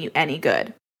not doing you any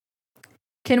good.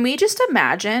 Can we just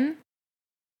imagine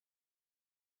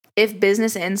if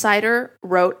Business Insider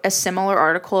wrote a similar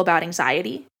article about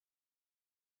anxiety?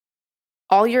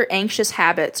 All your anxious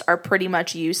habits are pretty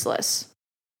much useless.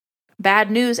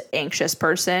 Bad news, anxious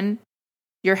person.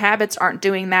 Your habits aren't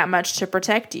doing that much to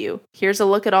protect you. Here's a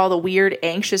look at all the weird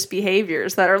anxious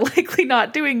behaviors that are likely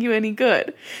not doing you any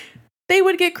good. They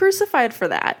would get crucified for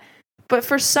that. But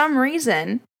for some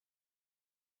reason,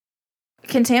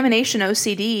 contamination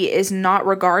OCD is not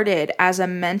regarded as a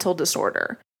mental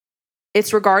disorder.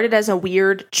 It's regarded as a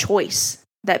weird choice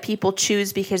that people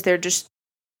choose because they're just,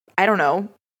 I don't know,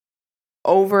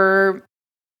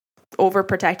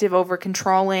 overprotective, over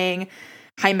controlling,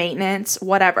 high maintenance,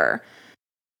 whatever.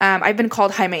 I've been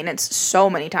called high maintenance so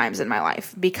many times in my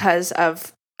life because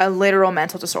of a literal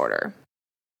mental disorder.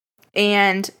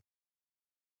 And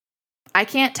I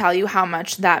can't tell you how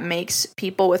much that makes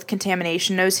people with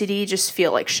contamination OCD just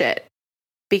feel like shit.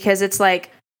 Because it's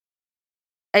like,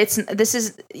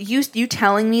 you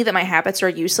telling me that my habits are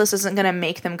useless isn't going to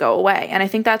make them go away. And I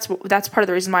think that's part of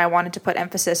the reason why I wanted to put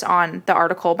emphasis on the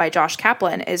article by Josh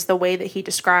Kaplan, is the way that he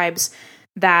describes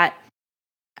that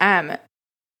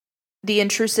the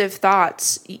intrusive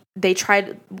thoughts, we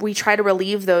try to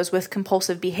relieve those with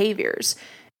compulsive behaviors.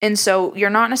 And so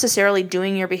you're not necessarily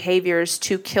doing your behaviors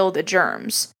to kill the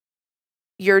germs.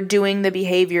 You're doing the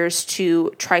behaviors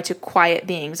to try to quiet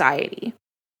the anxiety.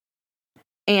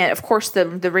 And of course, the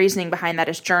reasoning behind that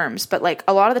is germs. But like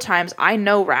a lot of the times I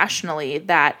know rationally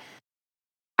that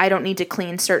I don't need to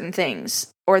clean certain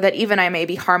things, or that even I may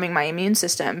be harming my immune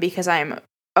system because I'm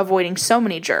avoiding so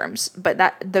many germs, but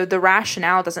that the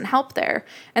rationale doesn't help there.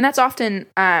 And that's often,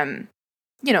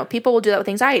 people will do that with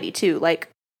anxiety too. Like,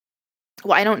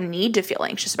 well, I don't need to feel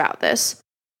anxious about this,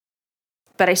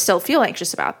 but I still feel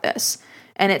anxious about this.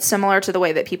 And it's similar to the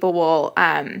way that people will,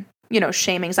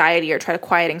 shame anxiety or try to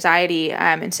quiet anxiety,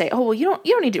 and say, oh, well, you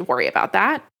don't need to worry about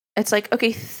that. It's like,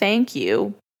 okay, thank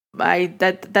you.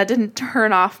 That didn't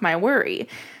turn off my worry.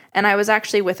 And I was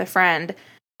actually with a friend,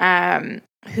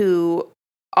 who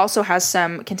also has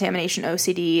some contamination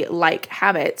OCD like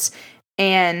habits.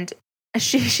 And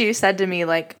she said to me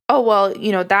like, oh, well,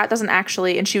 that doesn't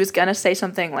actually, and she was going to say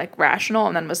something like rational,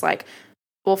 and then was like,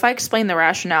 well, if I explain the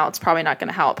rationale, it's probably not going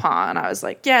to help, huh? And I was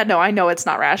like, yeah, no, I know it's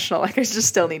not rational. Like, I just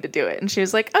still need to do it. And she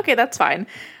was like, okay, that's fine.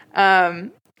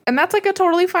 And that's like a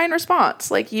totally fine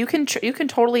response. Like you can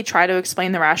totally try to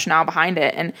explain the rationale behind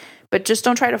it, but just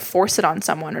don't try to force it on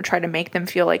someone or try to make them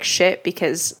feel like shit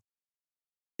because,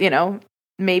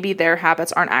 maybe their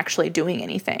habits aren't actually doing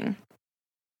anything.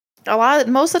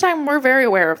 Most of the time we're very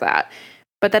aware of that,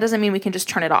 but that doesn't mean we can just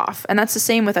turn it off. And that's the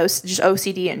same with just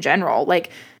OCD in general.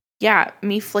 Like, yeah,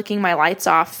 me flicking my lights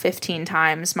off 15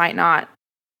 times might not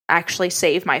actually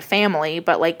save my family,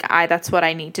 but like that's what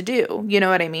I need to do. You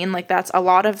know what I mean? Like that's a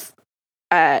lot of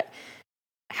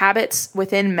habits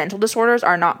within mental disorders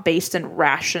are not based in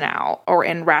rationale or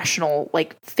in rational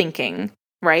like thinking,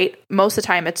 right? Most of the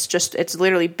time it's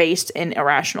literally based in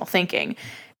irrational thinking.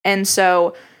 And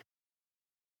so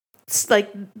it's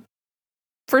like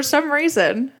for some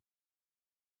reason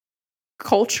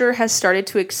culture has started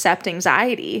to accept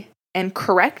anxiety and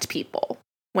correct people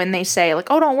when they say like,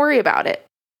 oh, don't worry about it.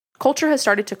 Culture has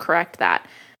started to correct that.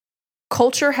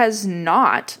 Culture has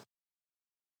not,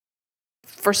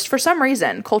 for some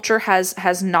reason, culture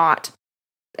has not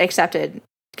accepted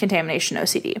contamination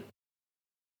OCD.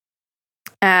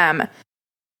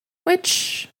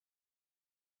 Which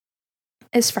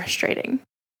is frustrating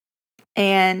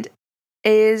and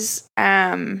is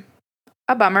a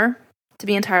bummer, to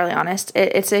be entirely honest.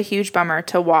 It's a huge bummer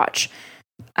to watch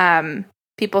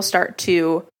people start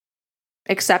to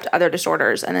accept other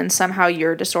disorders, and then somehow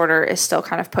your disorder is still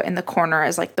kind of put in the corner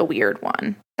as like the weird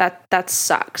one. That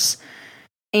sucks.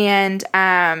 And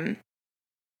I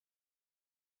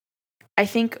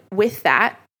think with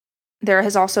that, there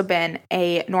has also been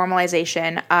a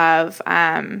normalization of,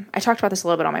 I talked about this a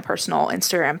little bit on my personal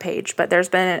Instagram page, but there's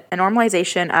been a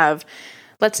normalization of,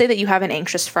 let's say that you have an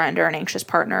anxious friend or an anxious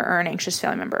partner or an anxious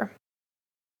family member,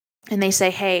 and they say,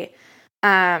 hey,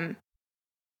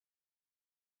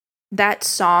 that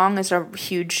song is a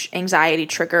huge anxiety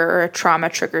trigger or a trauma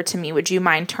trigger to me. Would you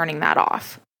mind turning that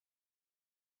off?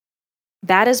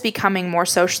 That is becoming more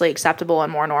socially acceptable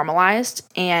and more normalized.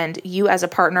 And you as a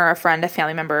partner, a friend, a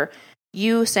family member,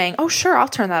 you saying, oh, sure, I'll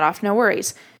turn that off. No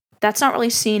worries. That's not really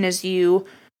seen as you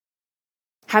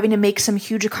having to make some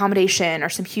huge accommodation or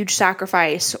some huge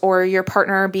sacrifice, or your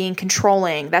partner being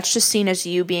controlling. That's just seen as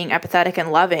you being empathetic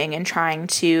and loving and trying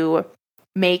to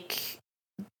make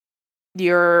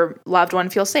your loved one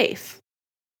feel safe.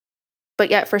 But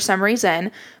yet, for some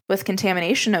reason, with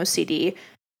contamination OCD,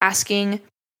 asking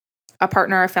a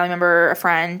partner, a family member, a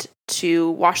friend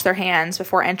to wash their hands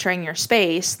before entering your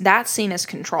space, that's seen as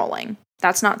controlling.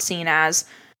 That's not seen as,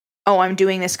 oh, I'm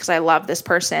doing this because I love this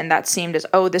person. That's seen as,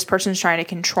 oh, this person's trying to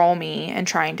control me and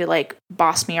trying to like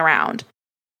boss me around.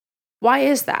 Why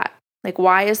is that? Like,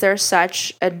 why is there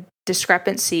such a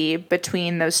discrepancy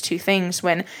between those two things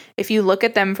when, if you look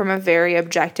at them from a very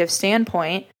objective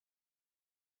standpoint,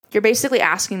 you're basically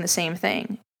asking the same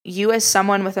thing. You, as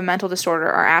someone with a mental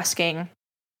disorder, are asking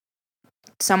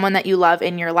someone that you love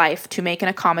in your life to make an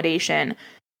accommodation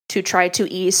to try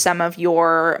to ease some of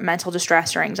your mental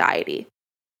distress or anxiety.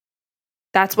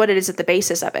 That's what it is at the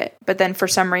basis of it. But then for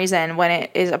some reason, when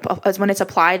it's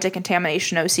applied to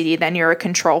contamination OCD, then you're a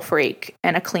control freak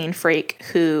and a clean freak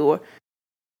who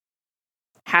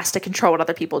has to control what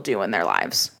other people do in their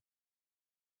lives.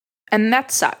 And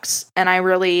that sucks. And I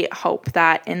really hope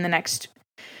that in the next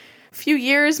few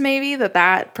years, maybe,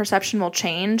 that perception will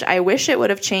change. I wish it would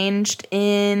have changed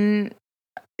in,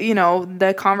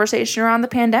 the conversation around the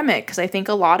pandemic, because I think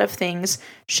a lot of things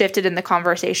shifted in the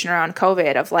conversation around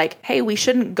COVID of like, hey, we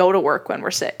shouldn't go to work when we're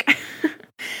sick.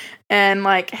 And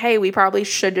like, hey, we probably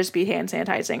should just be hand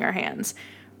sanitizing our hands.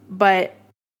 But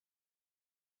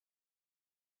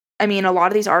I mean, a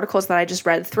lot of these articles that I just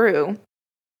read through,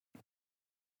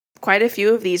 quite a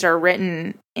few of these are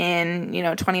written in,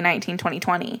 2019,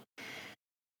 2020.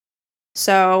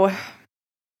 So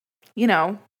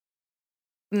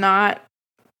not,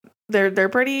 they're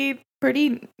pretty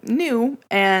new,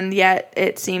 and yet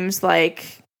it seems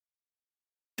like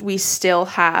we still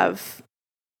have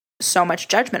so much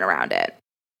judgment around it.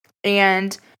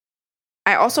 And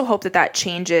I also hope that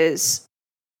changes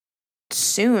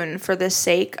soon for the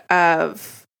sake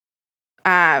of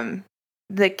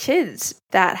the kids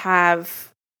that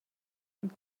have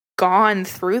gone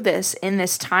through this in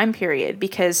this time period.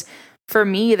 Because for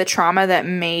me, the trauma that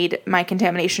made my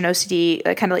contamination OCD,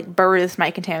 that kind of like birthed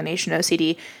my contamination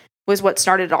OCD, was what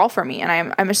started it all for me.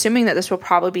 And I'm assuming that this will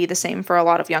probably be the same for a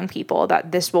lot of young people,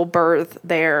 that this will birth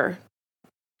their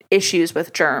issues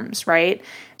with germs, right?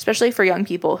 Especially for young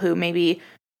people who maybe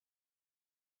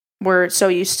were so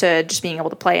used to just being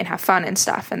able to play and have fun and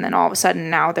stuff. And then all of a sudden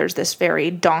now there's this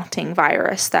very daunting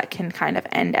virus that can kind of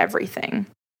end everything.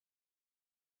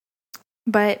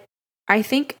 But I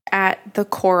think at the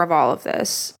core of all of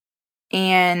this,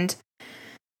 and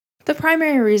the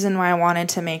primary reason why I wanted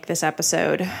to make this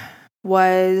episode,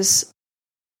 was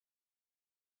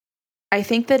I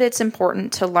think that it's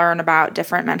important to learn about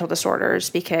different mental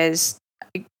disorders, because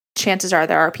chances are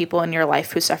there are people in your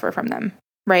life who suffer from them,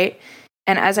 right?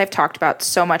 And as I've talked about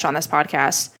so much on this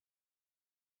podcast,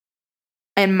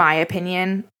 in my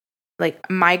opinion, like,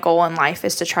 my goal in life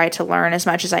is to try to learn as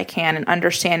much as I can and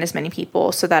understand as many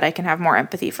people so that I can have more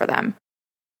empathy for them.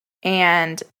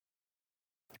 And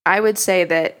I would say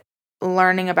that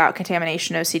learning about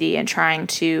contamination OCD and trying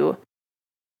to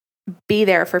be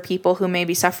there for people who may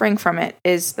be suffering from it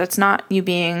that's not you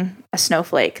being a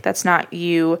snowflake. That's not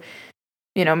you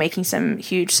making some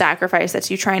huge sacrifice.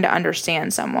 That's you trying to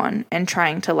understand someone and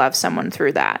trying to love someone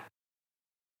through that.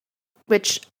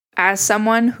 Which, as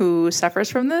someone who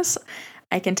suffers from this,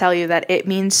 I can tell you that it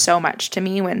means so much to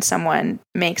me when someone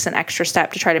makes an extra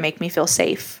step to try to make me feel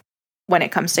safe when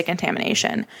it comes to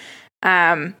contamination.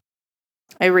 I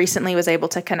recently was able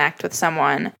to connect with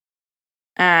someone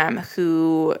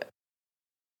who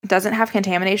doesn't have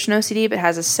contamination OCD, but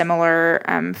has a similar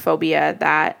phobia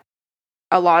that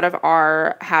a lot of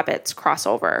our habits cross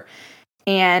over.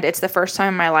 And it's the first time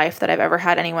in my life that I've ever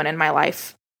had anyone in my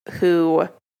life who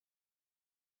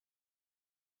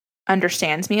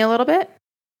understands me a little bit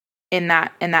in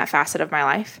that facet of my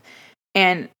life.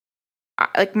 And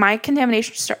like, my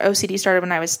contamination OCD started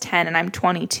when I was 10 and I'm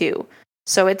 22.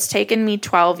 So it's taken me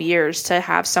 12 years to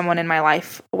have someone in my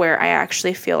life where I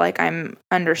actually feel like I'm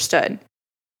understood.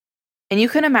 And you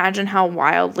can imagine how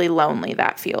wildly lonely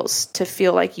that feels, to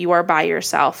feel like you are by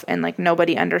yourself and like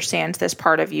nobody understands this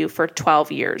part of you for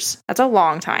 12 years. That's a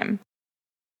long time.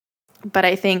 But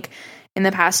I think in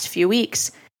the past few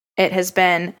weeks, it has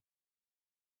been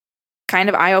kind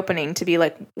of eye-opening to be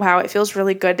like, wow, it feels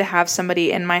really good to have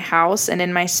somebody in my house and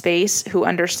in my space who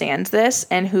understands this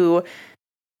and who,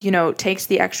 takes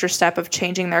the extra step of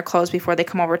changing their clothes before they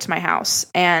come over to my house.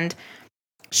 And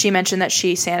she mentioned that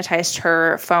she sanitized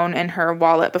her phone and her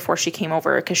wallet before she came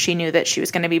over because she knew that she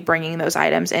was going to be bringing those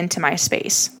items into my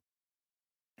space.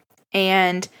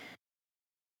 And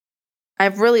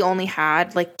I've really only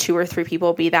had like 2 or 3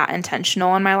 people be that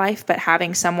intentional in my life, but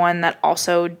having someone that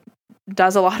also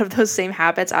does a lot of those same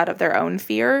habits out of their own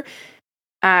fear,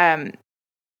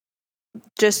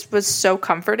 just was so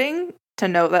comforting to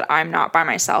know that I'm not by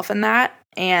myself in that.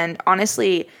 And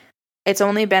honestly, it's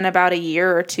only been about a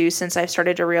year or 2 since I've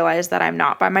started to realize that I'm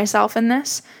not by myself in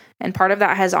this. And part of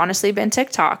that has honestly been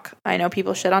TikTok. I know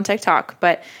people shit on TikTok,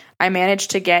 but I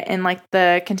managed to get in like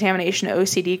the contamination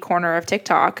OCD corner of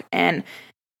TikTok and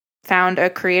found a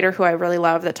creator who I really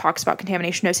love that talks about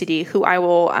contamination OCD, who I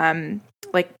will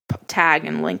tag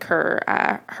and link her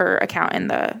account in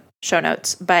the show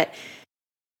notes.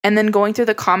 And then going through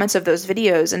the comments of those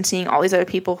videos and seeing all these other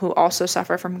people who also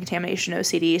suffer from contamination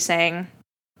OCD saying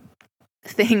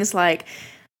things like,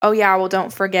 oh yeah, well,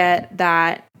 don't forget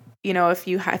that,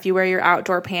 if you wear your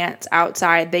outdoor pants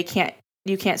outside,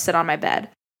 you can't sit on my bed.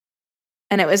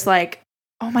 And it was like,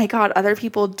 oh my God, other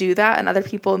people do that. And other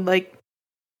people like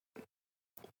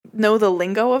know the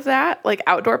lingo of that, like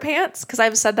outdoor pants. Cause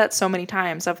I've said that so many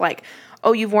times of like,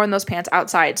 oh, you've worn those pants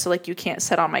outside, so like you can't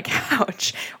sit on my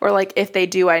couch. Or like if they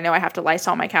do, I know I have to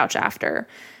Lysol my couch after.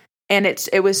 And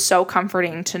it was so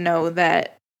comforting to know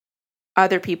that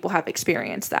other people have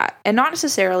experienced that. And not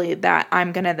necessarily that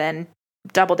I'm going to then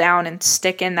double down and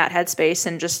stick in that headspace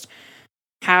and just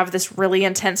have this really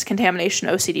intense contamination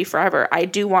OCD forever. I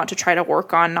do want to try to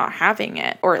work on not having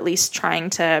it, or at least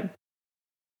trying to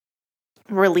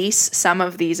release some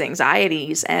of these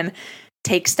anxieties and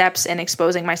take steps in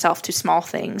exposing myself to small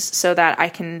things so that I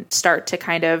can start to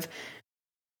kind of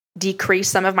decrease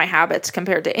some of my habits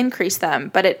compared to increase them.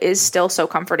 But it is still so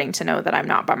comforting to know that I'm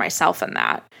not by myself in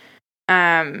that.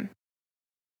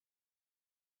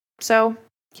 So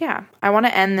yeah, I want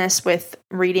to end this with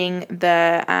reading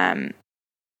the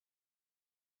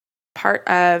part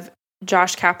of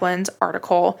Josh Kaplan's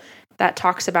article that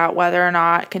talks about whether or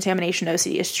not contamination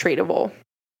OCD is treatable,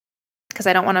 because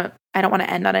I don't want to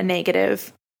end on a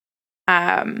negative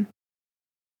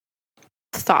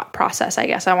thought process, I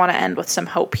guess. I want to end with some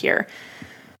hope here.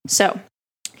 So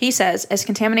he says, is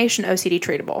contamination OCD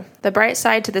treatable? The bright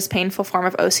side to this painful form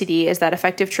of OCD is that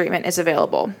effective treatment is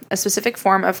available. A specific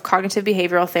form of cognitive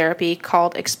behavioral therapy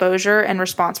called exposure and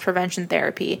response prevention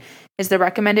therapy is the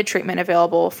recommended treatment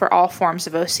available for all forms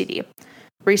of OCD.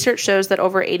 Research shows that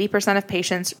over 80% of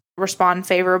patients respond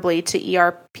favorably to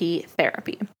ERP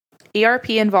therapy.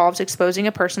 ERP involves exposing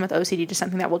a person with OCD to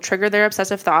something that will trigger their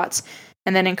obsessive thoughts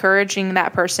and then encouraging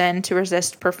that person to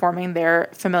resist performing their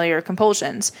familiar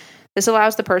compulsions. This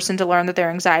allows the person to learn that their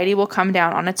anxiety will come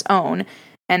down on its own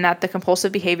and that the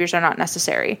compulsive behaviors are not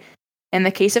necessary. In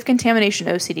the case of contamination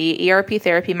OCD, ERP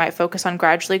therapy might focus on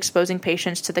gradually exposing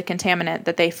patients to the contaminant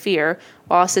that they fear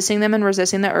while assisting them in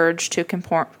resisting the urge to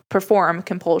perform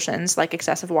compulsions like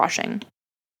excessive washing.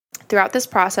 Throughout this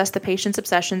process, the patient's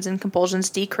obsessions and compulsions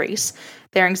decrease,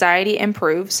 their anxiety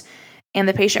improves, and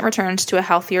the patient returns to a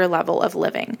healthier level of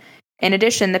living. In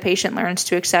addition, the patient learns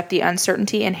to accept the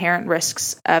uncertainty inherent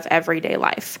risks of everyday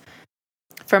life.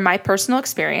 From my personal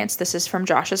experience, this is from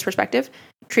Josh's perspective,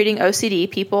 treating OCD,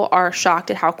 people are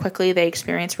shocked at how quickly they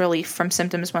experience relief from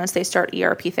symptoms once they start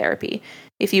ERP therapy.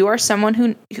 If you are someone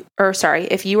you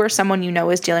know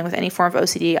is dealing with any form of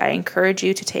OCD, I encourage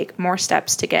you to take more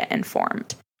steps to get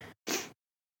informed.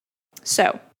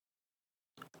 So,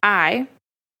 I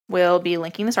will be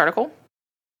linking this article.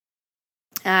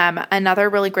 Another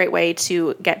really great way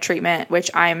to get treatment, which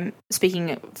I'm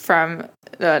speaking from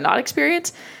not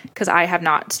experience, because I have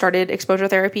not started exposure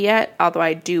therapy yet, although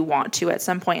I do want to at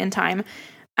some point in time.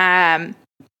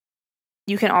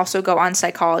 You can also go on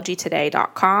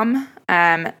psychologytoday.com.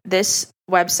 This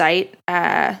website,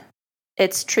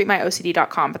 it's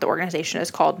treatmyocd.com, but the organization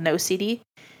is called NoCD.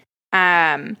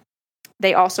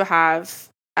 They also have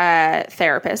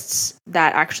therapists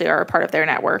that actually are a part of their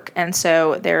network. And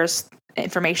so there's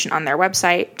information on their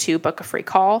website to book a free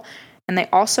call. And they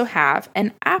also have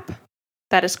an app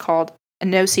that is called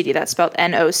NoCD. That's spelled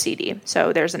NOCD.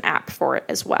 So there's an app for it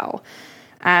as well.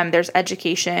 There's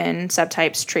education,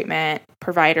 subtypes, treatment,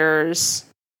 providers,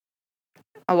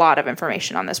 a lot of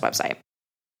information on this website.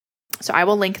 So I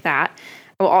will link that.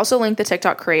 I will also link the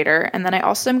TikTok creator. And then I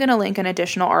also am going to link an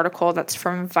additional article that's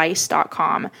from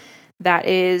vice.com. That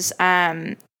is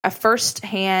a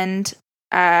first-person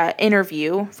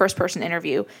interview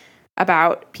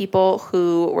about people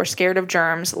who were scared of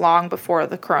germs long before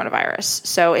the coronavirus.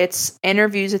 So it's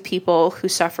interviews with people who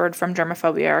suffered from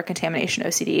germophobia or contamination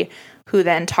OCD, who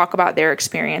then talk about their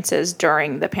experiences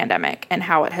during the pandemic and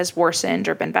how it has worsened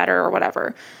or been better or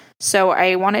whatever. So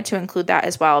I wanted to include that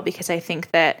as well, because I think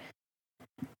that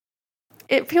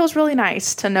it feels really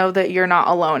nice to know that you're not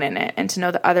alone in it and to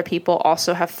know that other people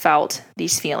also have felt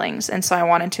these feelings. And so I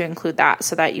wanted to include that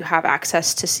so that you have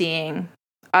access to seeing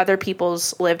other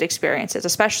people's lived experiences,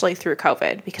 especially through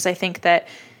COVID, because I think that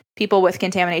people with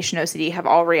contamination OCD have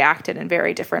all reacted in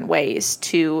very different ways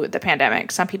to the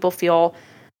pandemic. Some people feel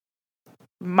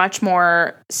much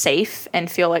more safe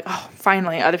and feel like, oh,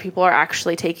 finally, other people are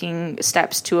actually taking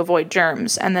steps to avoid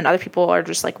germs. And then other people are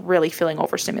just like really feeling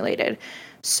overstimulated.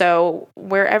 So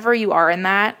wherever you are in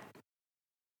that,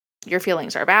 your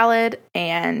feelings are valid,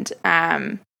 and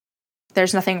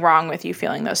there's nothing wrong with you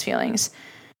feeling those feelings.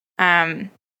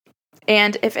 And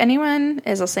if anyone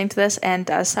is listening to this and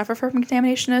does suffer from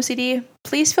contamination OCD,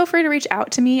 please feel free to reach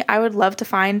out to me. I would love to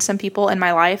find some people in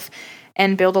my life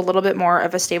and build a little bit more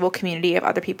of a stable community of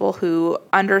other people who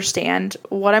understand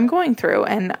what I'm going through.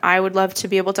 And I would love to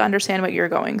be able to understand what you're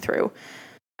going through.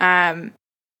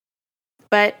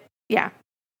 But yeah,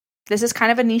 this is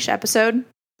kind of a niche episode.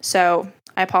 So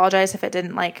I apologize if it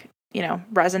didn't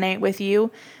resonate with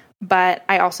you, but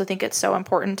I also think it's so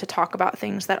important to talk about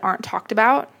things that aren't talked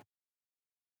about,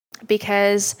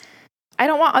 because I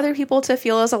don't want other people to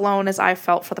feel as alone as I've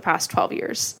felt for the past 12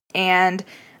 years. And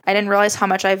I didn't realize how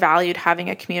much I valued having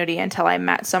a community until I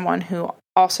met someone who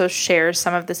also shares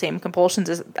some of the same compulsions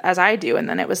as I do. And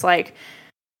then it was like,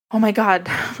 oh my God,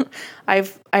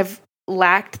 I've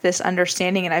lacked this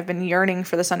understanding, and I've been yearning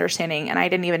for this understanding, and I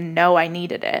didn't even know I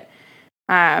needed it.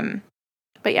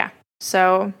 But yeah,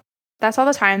 so that's all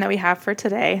the time that we have for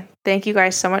today. Thank you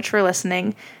guys so much for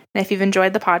listening. And if you've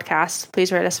enjoyed the podcast,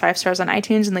 please rate us 5 stars on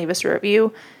iTunes and leave us a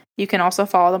review. You can also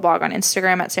follow the blog on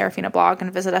Instagram at SeraphinaBlog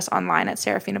and visit us online at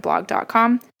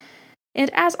seraphinablog.com.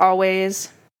 And as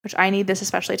always, which I need this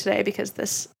especially today because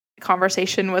this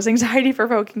conversation was anxiety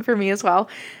provoking for me as well.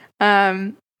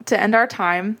 To end our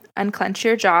time, unclench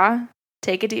your jaw,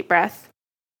 take a deep breath,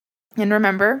 and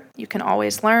remember, you can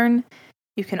always learn,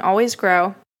 you can always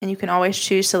grow, and you can always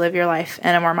choose to live your life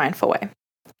in a more mindful way.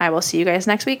 I will see you guys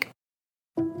next week.